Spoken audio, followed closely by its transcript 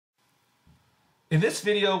In this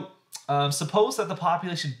video, suppose that the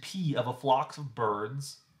population P of a flock of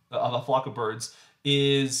birds,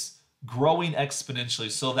 is growing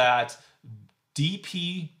exponentially, so that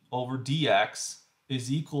dp over dx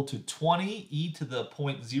is equal to 20 e to the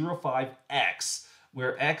 0.05x,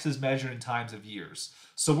 where x is measured in times of years.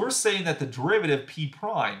 So we're saying that the derivative p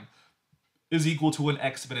prime is equal to an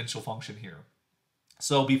exponential function here.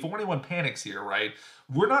 So before anyone panics here, right,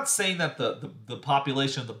 we're not saying that the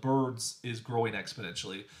population of the birds is growing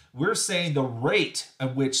exponentially. We're saying the rate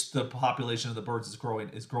at which the population of the birds is growing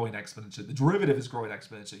exponentially. The derivative is growing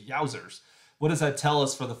exponentially. Yowzers. What does that tell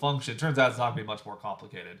us for the function? It turns out it's not going to be much more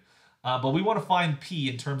complicated. But we want to find p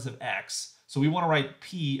in terms of x. So we want to write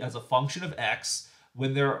p as a function of x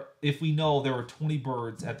if we know there were 20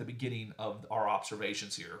 birds at the beginning of our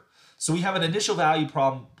observations here. So we have an initial value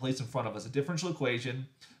problem placed in front of us, a differential equation.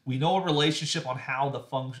 We know a relationship on how the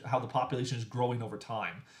population is growing over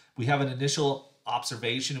time. We have an initial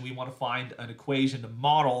observation, and we want to find an equation to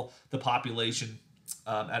model the population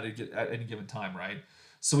at any given time, right?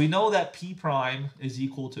 So we know that p prime is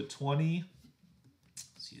equal to 20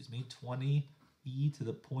 e to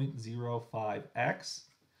the 0.05x.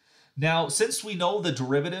 Now, since we know the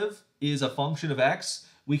derivative is a function of x,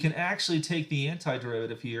 we can actually take the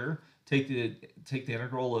antiderivative here, take the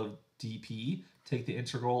integral of dp, take the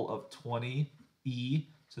integral of 20 e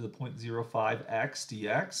to the 0.05x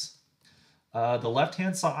dx. The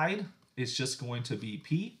left-hand side is just going to be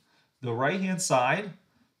p. The right-hand side,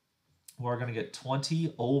 we're going to get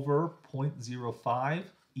 20 over 0.05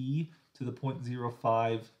 e to the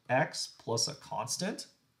 0.05x plus a constant,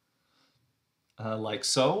 like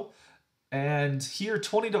so. And here,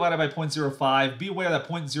 20 divided by 0.05, be aware that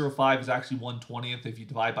 0.05 is actually 1/20th. If you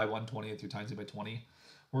divide by 1/20th, you're times it by 20.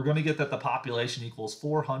 We're going to get that the population equals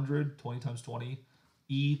 400, 20 times 20,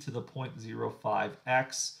 e to the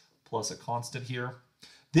 0.05x plus a constant here.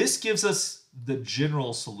 This gives us the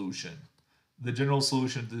general solution to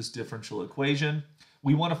this differential equation.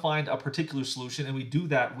 We want to find a particular solution, and we do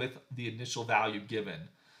that with the initial value given.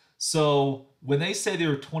 So when they say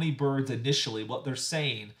there are 20 birds initially, what they're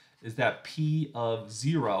saying is that p of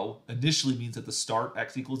 0 initially means at the start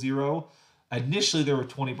x equals 0. Initially there were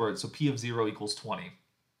 20 birds, so p of 0 equals 20.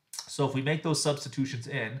 So if we make those substitutions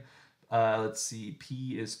in, let's see,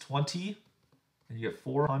 p is 20, and you get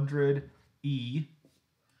 400 e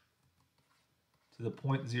to the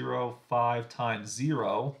 0.05 times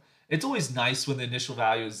 0. It's always nice when the initial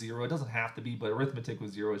value is 0. It doesn't have to be, but arithmetic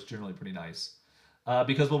with 0 is generally pretty nice.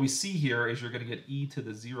 Because what we see here is you're going to get e to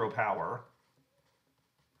the 0 power,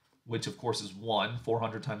 which of course is 1.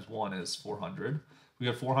 400 times 1 is 400. We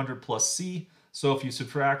have 400 plus c. So if you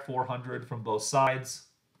subtract 400 from both sides,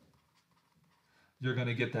 you're going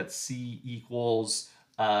to get that c equals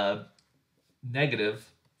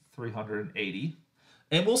negative 380.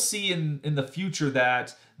 And we'll see in the future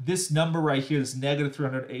that this number right here, this negative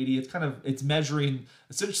 380, it's measuring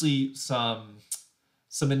essentially some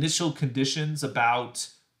initial conditions about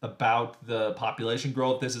the population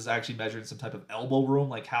growth. This is actually measuring some type of elbow room,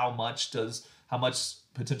 like how much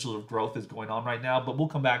potential of growth is going on right now. But we'll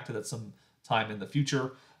come back to that some time in the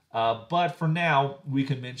future. But for now, we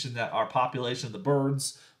can mention that our population of the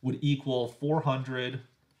birds would equal 400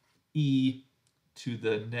 e to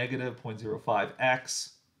the negative 0.05x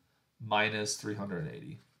minus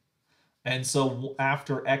 380. And so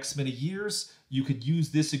after X many years, you could use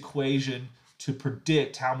this equation to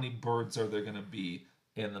predict how many birds are there going to be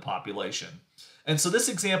in the population. And so this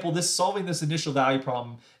example, solving this initial value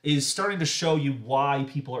problem, is starting to show you why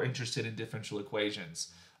people are interested in differential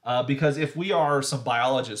equations. Because if we are some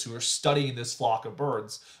biologists who are studying this flock of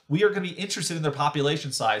birds, we are going to be interested in their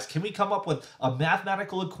population size. Can we come up with a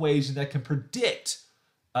mathematical equation that can predict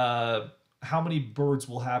how many birds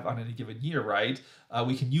we'll have on any given year, right?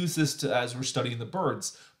 We can use this as we're studying the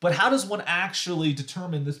birds. But how does one actually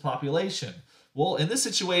determine this population? Well, in this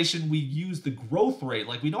situation, we use the growth rate.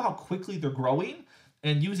 Like, we know how quickly they're growing,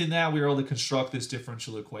 and using that, we are able to construct this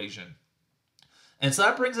differential equation. And so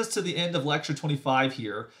that brings us to the end of lecture 25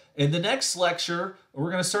 here. In the next lecture,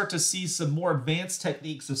 we're going to start to see some more advanced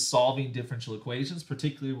techniques of solving differential equations.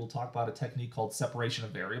 Particularly, we'll talk about a technique called separation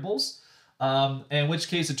of variables. In which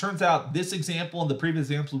case, it turns out this example and the previous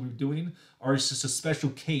examples we were doing are just a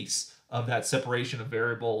special case of that separation of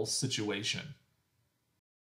variables situation.